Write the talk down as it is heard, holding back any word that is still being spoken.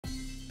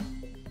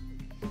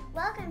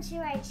welcome to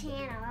our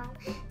channel,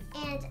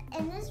 and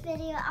in this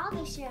video I'll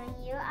be showing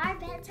you our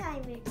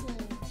bedtime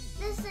routine.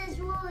 This is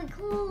really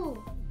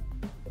cool.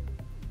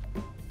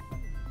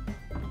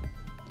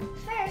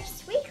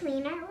 First, we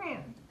clean our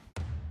room.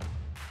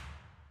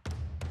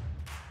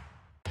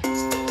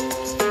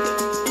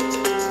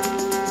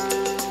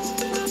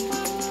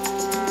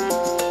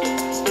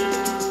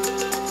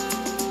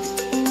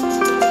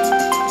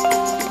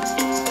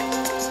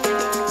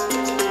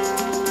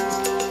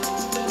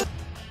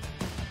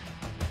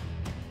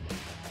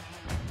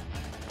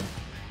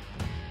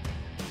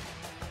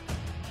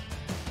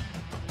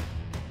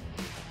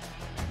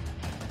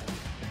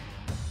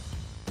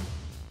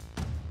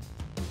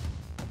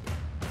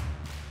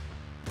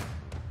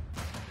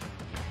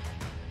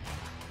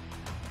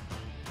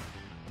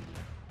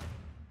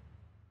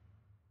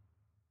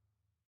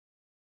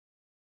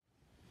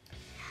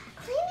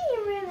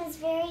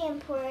 Very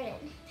important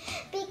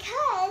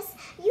because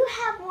you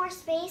have more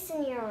space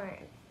in your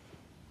room.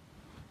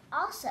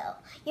 Also,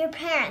 your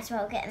parents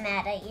will get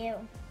mad at you.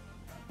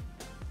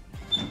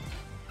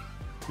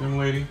 Young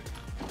lady,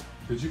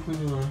 did you clean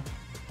your room?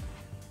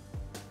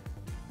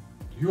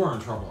 You are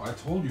in trouble. I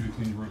told you to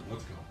clean your room.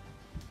 Let's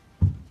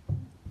go.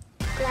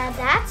 Glad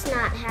that's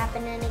not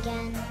happening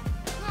again.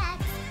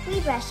 Next, we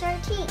brush our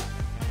teeth.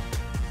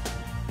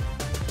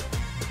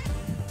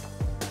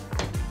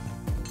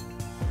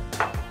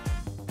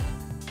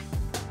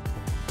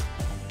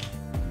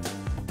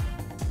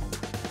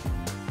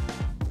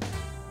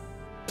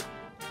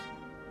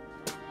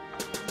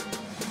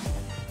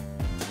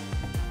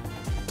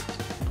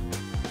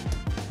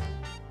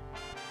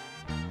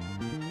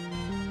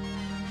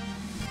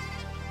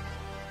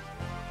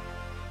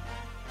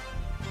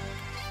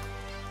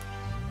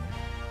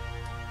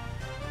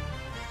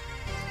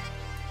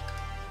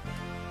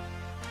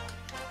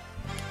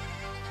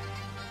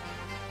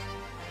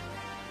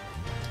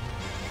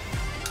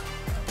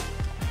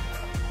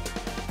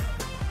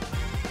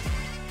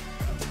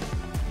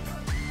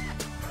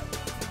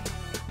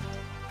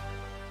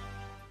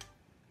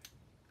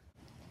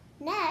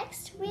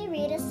 Next, we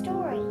read a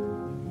story.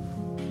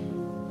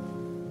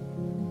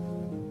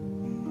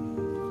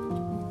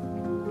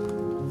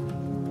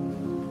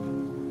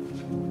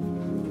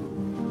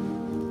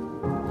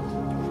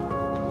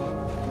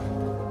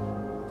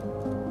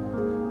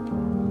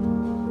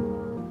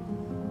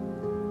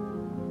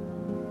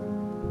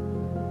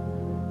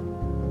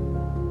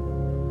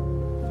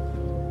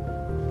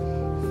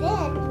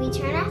 Then, we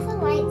turn off the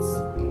lights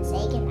and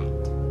say goodnight.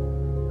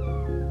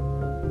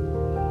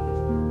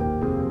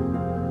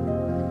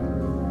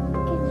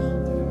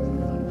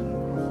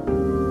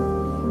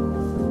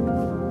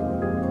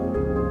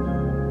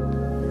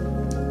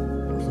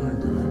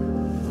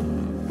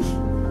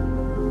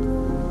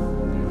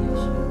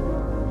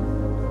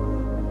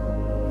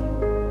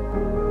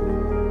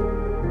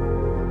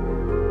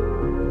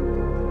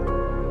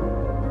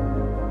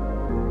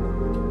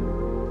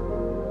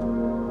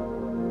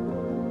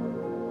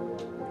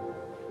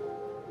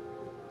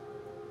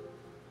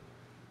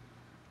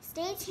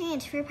 Stay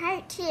tuned for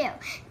part 2,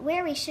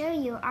 where we show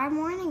you our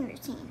morning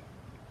routine.